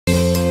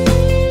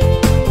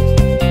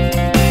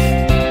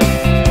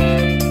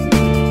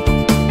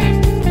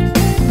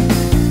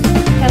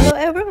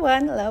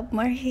everyone,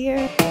 Lovemar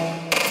here.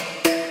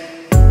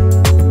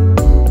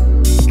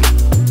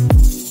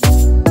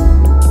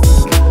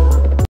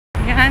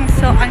 Yan,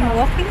 so I'm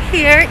walking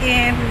here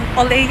in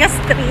Olea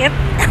Street.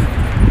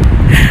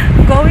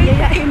 Going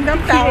to Kingdom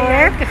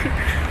Tower.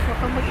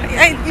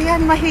 Ay,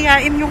 yan,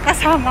 mahiyain yung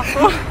kasama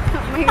ko.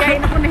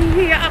 Mahihayin ako,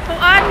 nahihiya ako.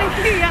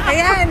 Nahihiya ako.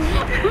 Ayan.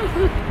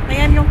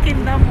 Ayan yung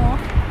Kingdom mo.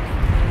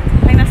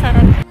 Ay,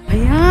 nasarap.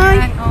 Ayan.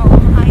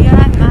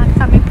 Ayan. At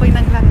kami po'y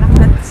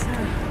naglalakad sa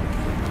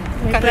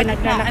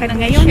Naglalakad ng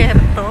ngayon.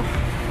 disyerto.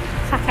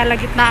 Sa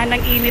kalagitnaan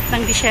ng init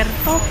ng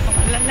disyerto.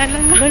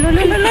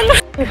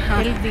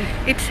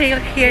 It's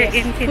here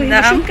in Kung Kingdom.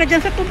 ilusyon ka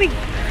dyan sa tubig.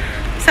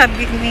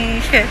 Sabi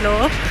ni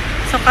Shelo.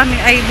 So kami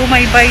ay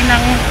bumaybay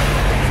ng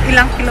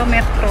ilang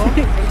kilometro.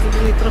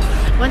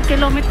 1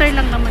 kilometer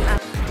lang naman.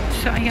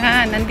 So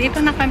ayan, nandito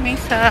na kami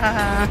sa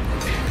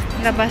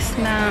labas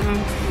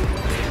ng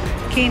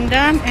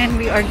Kingdom and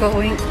we are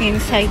going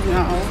inside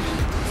now.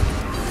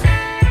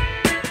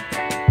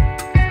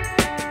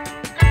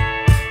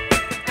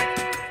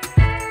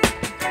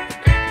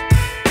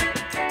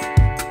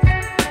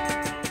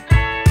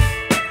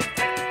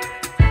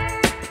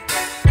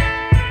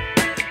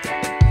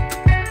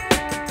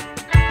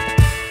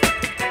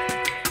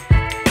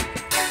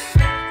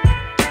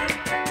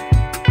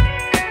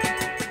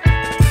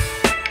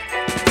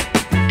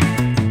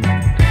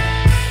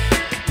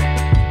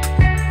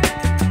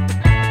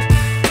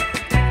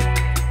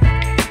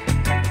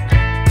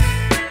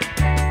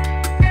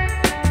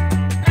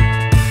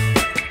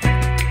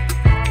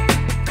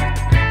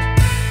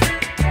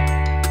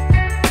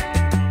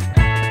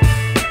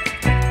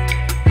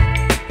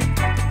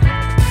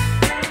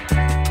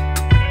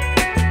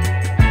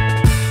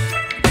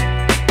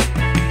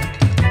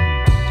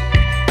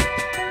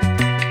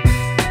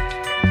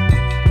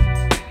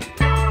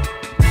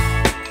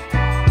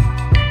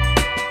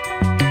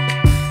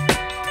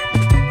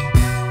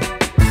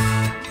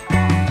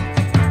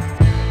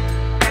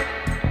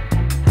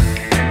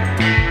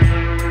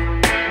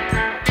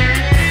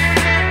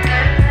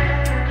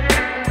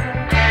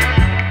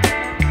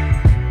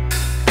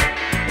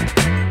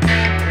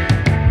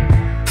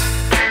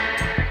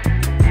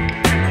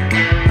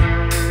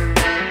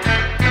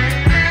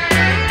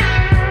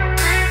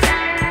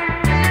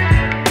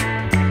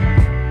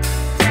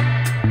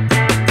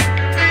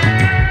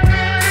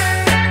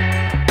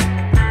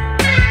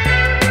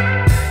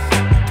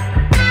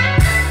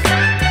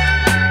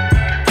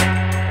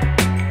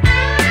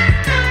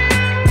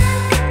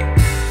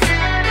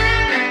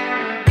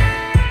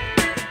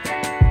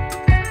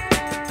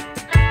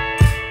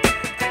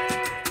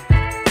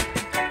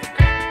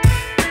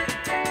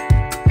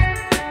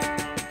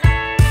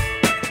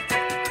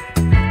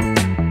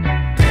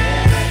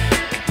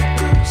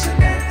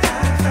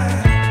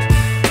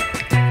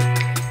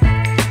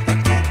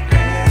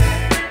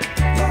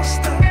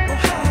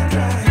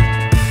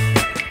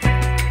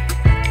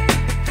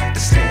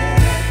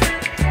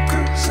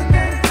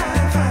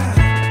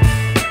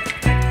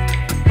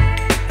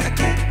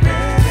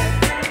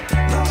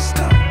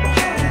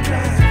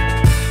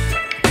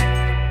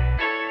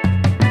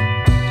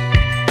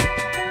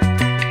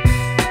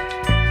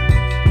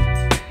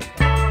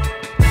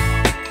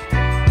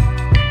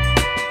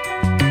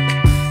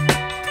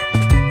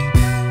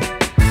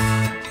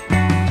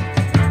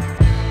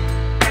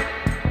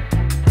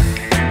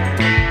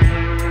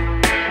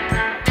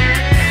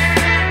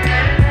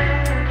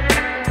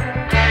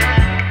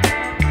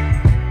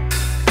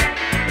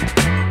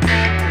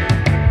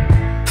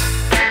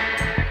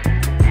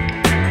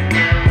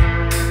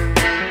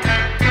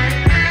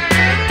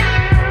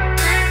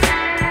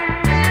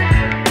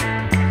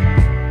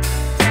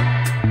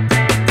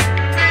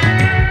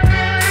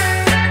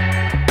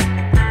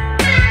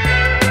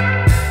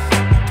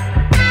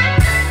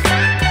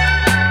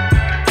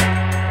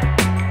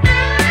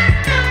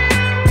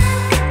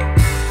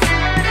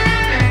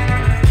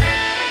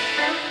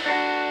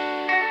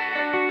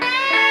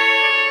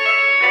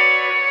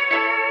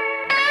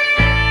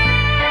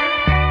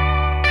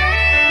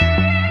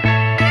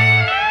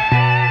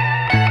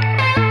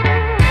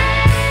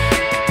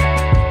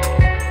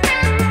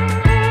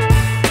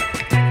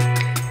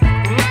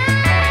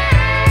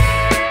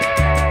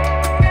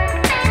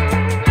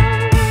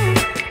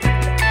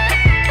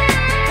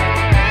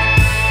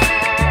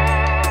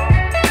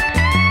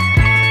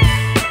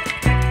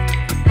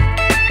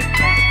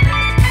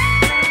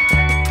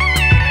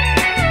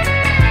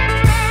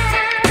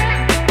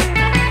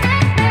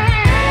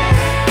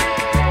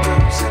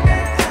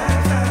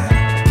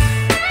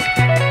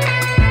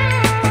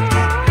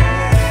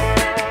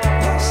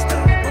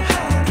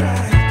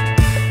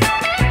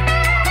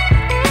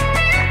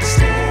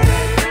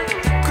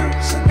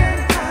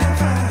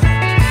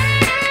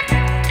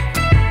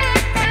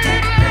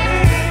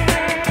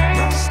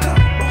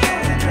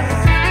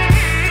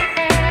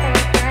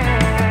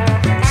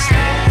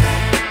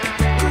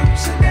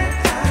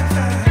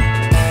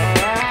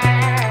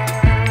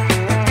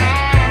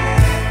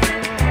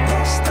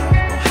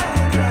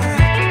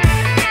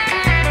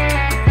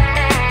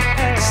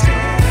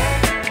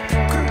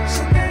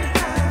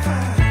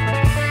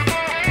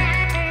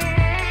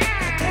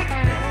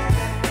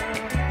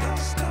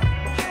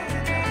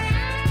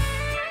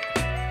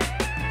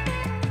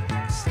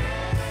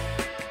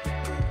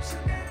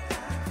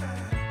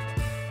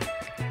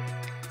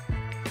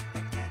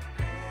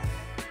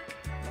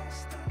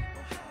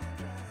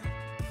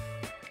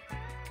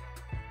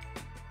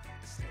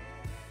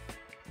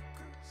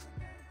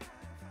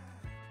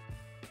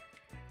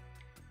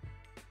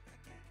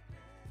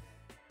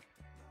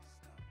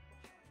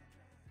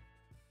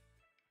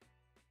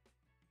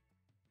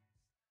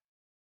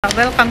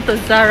 Welcome to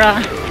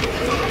Zara.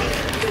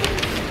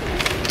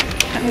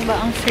 Ano ba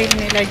ang sale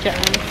nila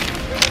dyan?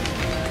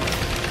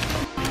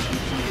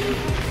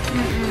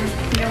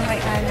 Yung may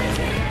ano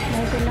din.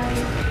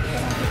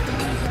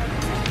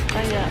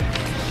 Kaya.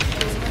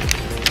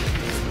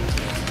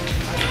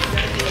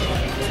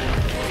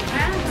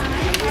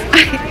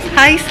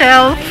 Hi,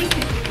 self.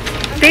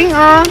 Ting,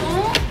 oh.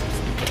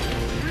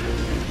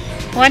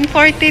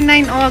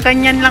 149, oh.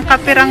 Ganyan lang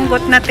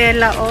kapiranggot na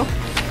tela, oh.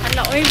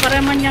 Hala, oy,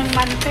 para man yung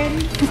mantel.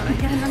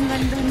 Ayan, ang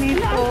ganda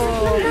nito.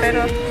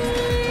 Pero,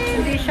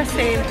 hindi siya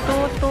sale.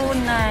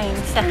 229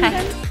 sa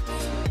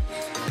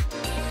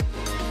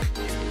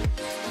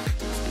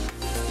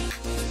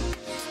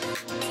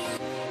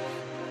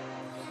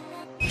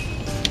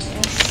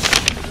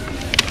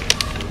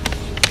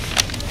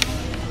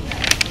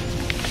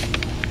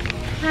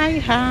Hi,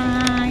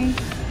 hi.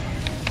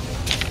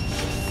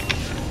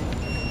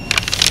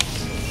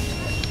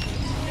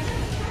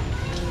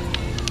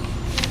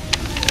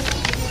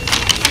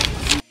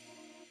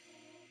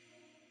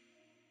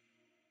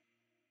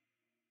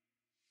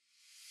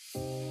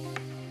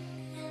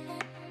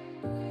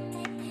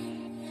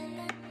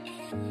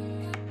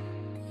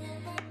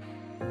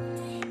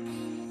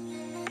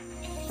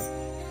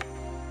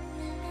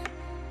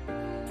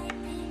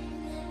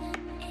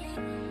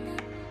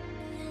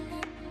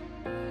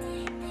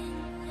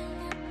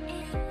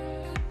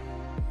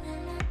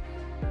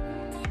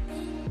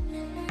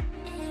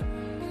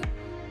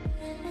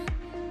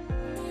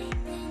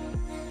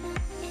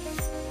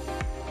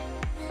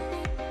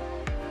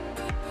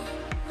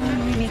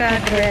 Mika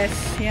dress.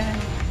 Yan.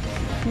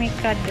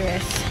 Mika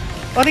dress.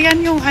 O yan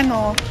yung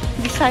ano,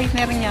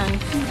 designer niyan.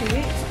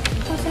 Hindi.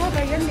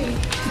 Kasama yan eh.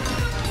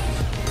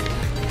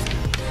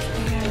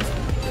 Ayan.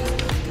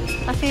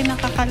 Kasi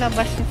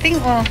nakakalabas.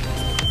 Ting, oh.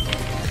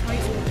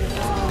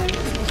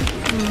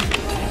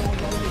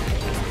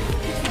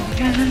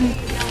 Ayan.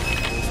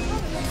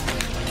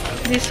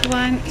 This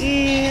one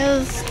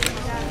is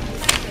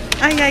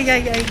ay,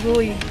 guy.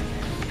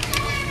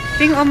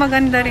 Ting, oh,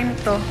 maganda rin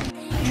to.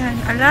 Ayan,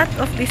 a lot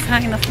of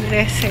design of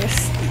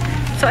dresses.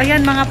 So,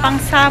 ayan, mga pang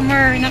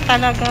summer na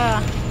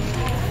talaga.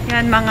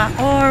 Ayan, mga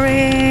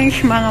orange,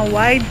 mga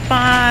wide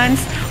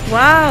pants.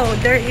 Wow,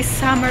 there is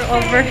summer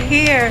over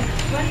here.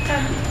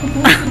 Welcome.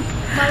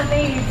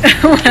 Maldives.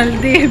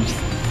 Maldives.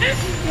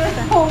 You're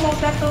the home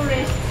of the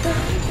tourist.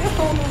 You're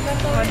home of the O,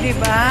 tourist.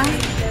 diba?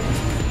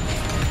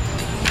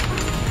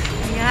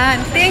 Ayan.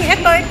 Ting,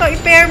 ito,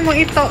 i-pair mo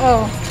ito,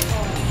 oh.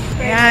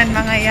 Ayan,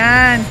 mga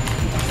yan.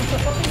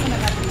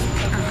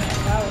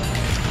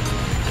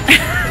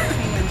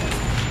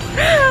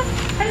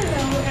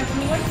 Hello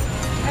everyone.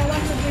 I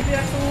want to give you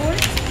a tour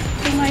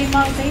to my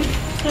Maldives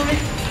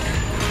tourist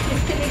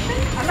destination.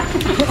 Alam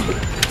mo.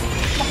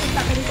 Makita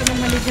ko dito ng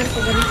manager ko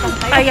ganitang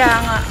tayo. Kaya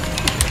nga.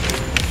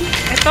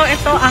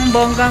 Ito, ang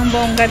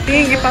bonggang-bongga.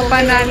 Ting,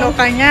 ipapanalo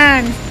ka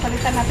niyan.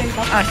 Palitan natin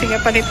to. Ah, sige,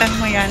 palitan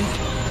mo yan.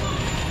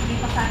 Hindi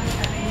pa sa akin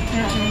kami.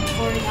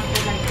 Boring ako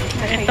lang.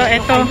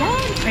 Ito.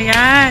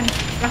 Ayan.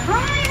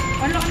 Lahat.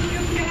 Wala ang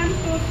yung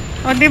to.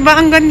 O, diba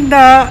ang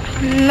ganda?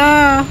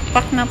 Hala,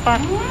 pak na pak.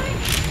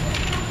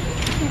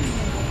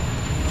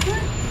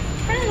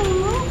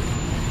 Hello.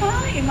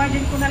 Hi.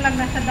 Imagine ko na lang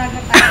nasa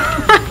dagat tayo.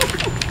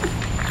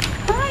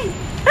 Hi.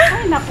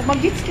 Ay, naku.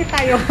 Mag-jet ski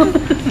tayo.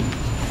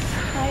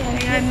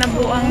 Ayan,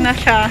 nabuang na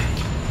siya.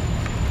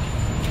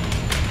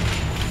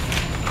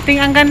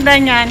 Ting, ang ganda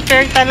niyan.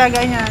 Fair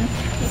talaga niyan.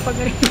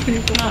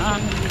 Ipag-review ko Oo.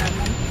 naman.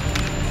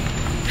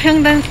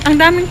 Ang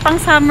daming pang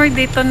summer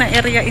dito na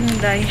area,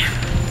 Inday.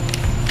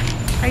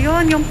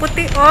 Ayun, yung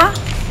puti, oh.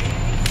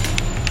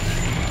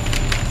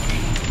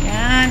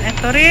 Yan,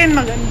 ito rin,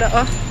 maganda,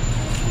 oh.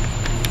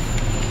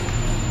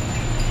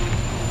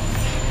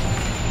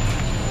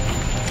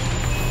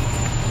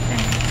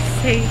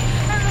 Say hi.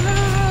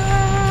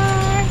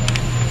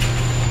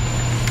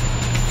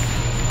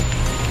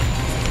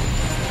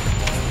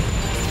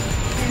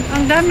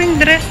 Ang daming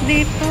dress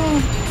dito.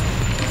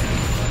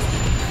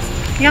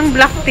 Yung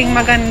black thing,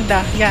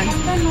 maganda. Yan.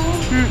 Ganda, no?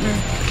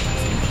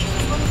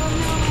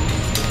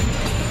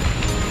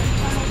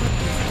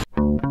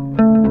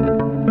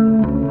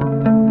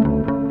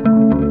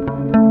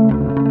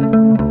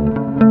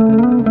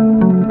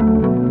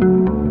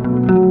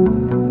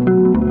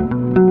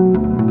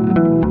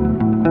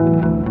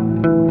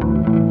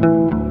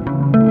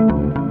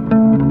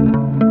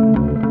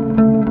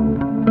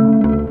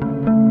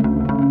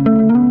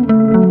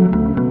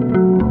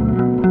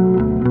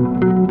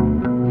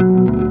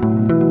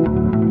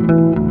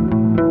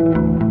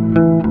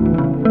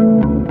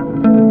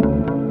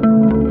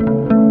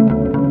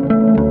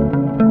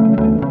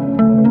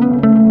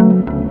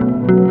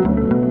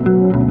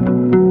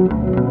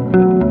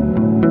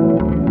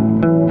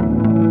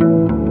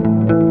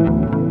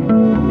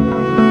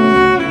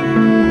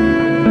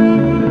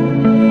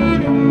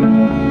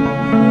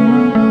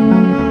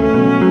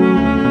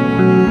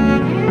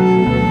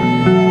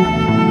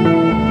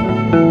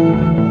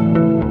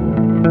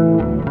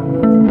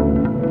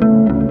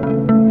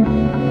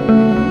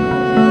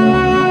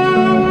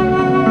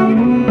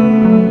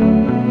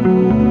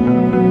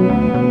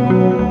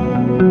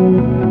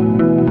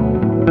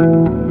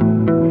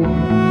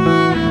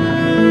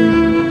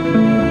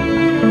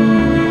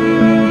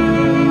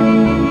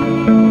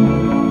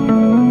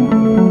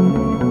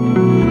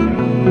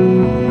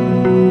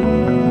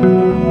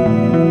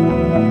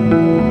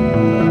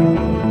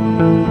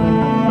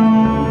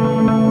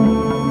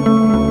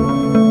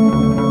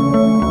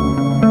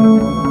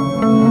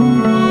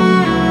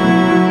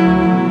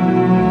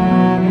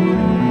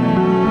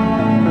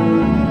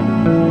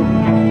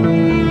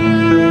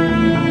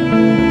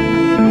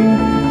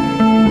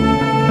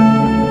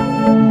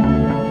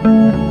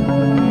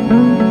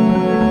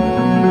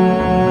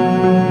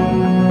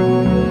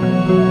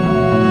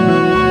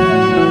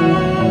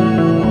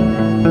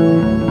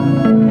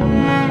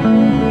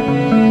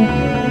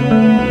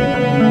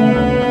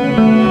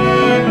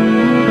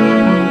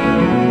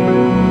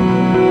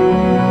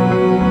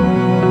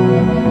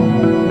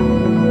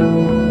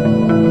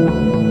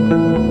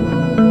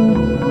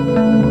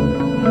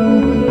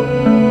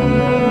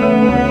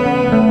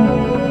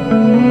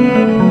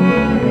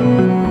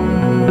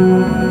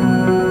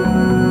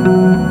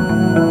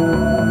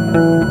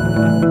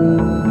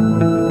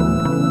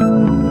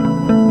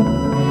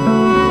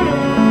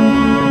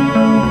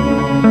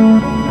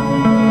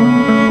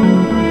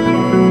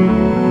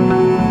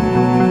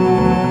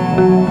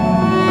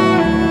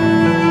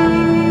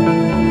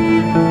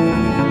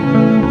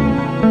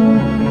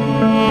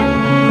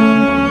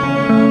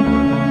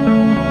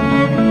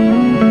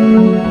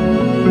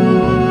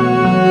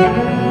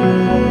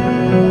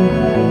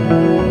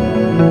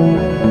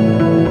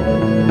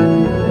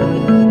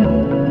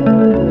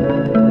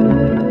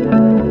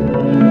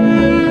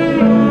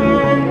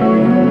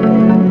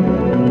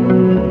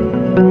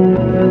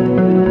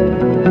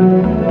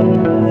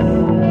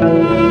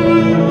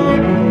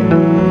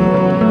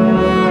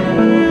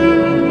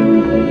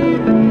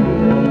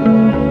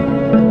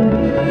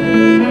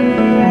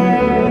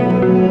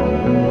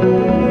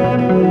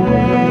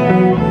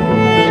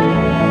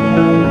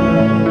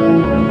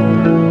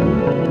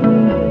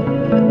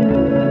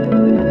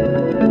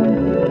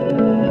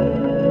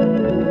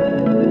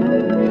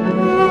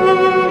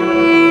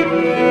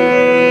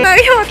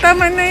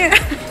 tama na yan.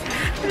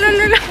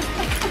 Lalala.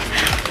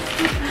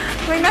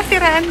 May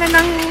nasiraan na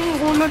ng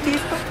ulo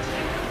dito.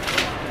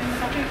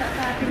 Nakita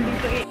sa atin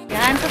dito eh.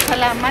 Yan, so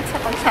salamat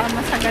sa pagsama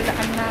sa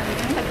galaan namin.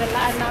 Sa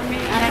galaan namin,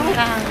 Yan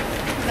lang.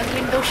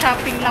 nag-window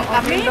shopping lang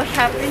kami. Window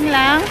shopping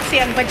lang. Kasi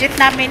ang budget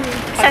namin,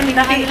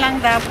 Sandahan hindi lang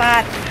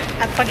dapat.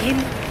 At pag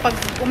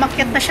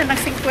umakyat na siya ng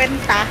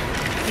 50,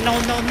 no.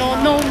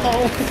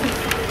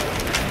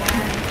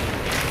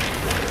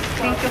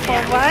 Thank you for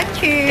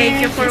watching. Thank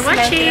you for Please like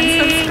watching. and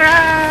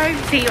subscribe.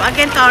 See you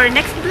again to our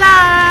next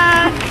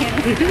vlog.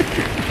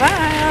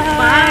 Bye.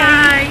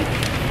 Bye.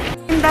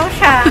 Yun daw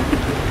siya.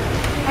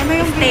 Ano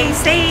yung Stay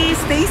safe.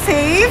 Stay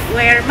safe.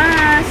 Wear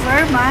mask.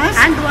 Wear mask.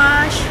 Hand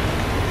wash.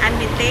 And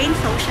maintain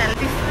social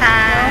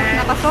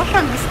distance.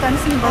 Naka-social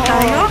distancing ba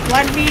tayo?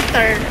 1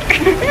 meter.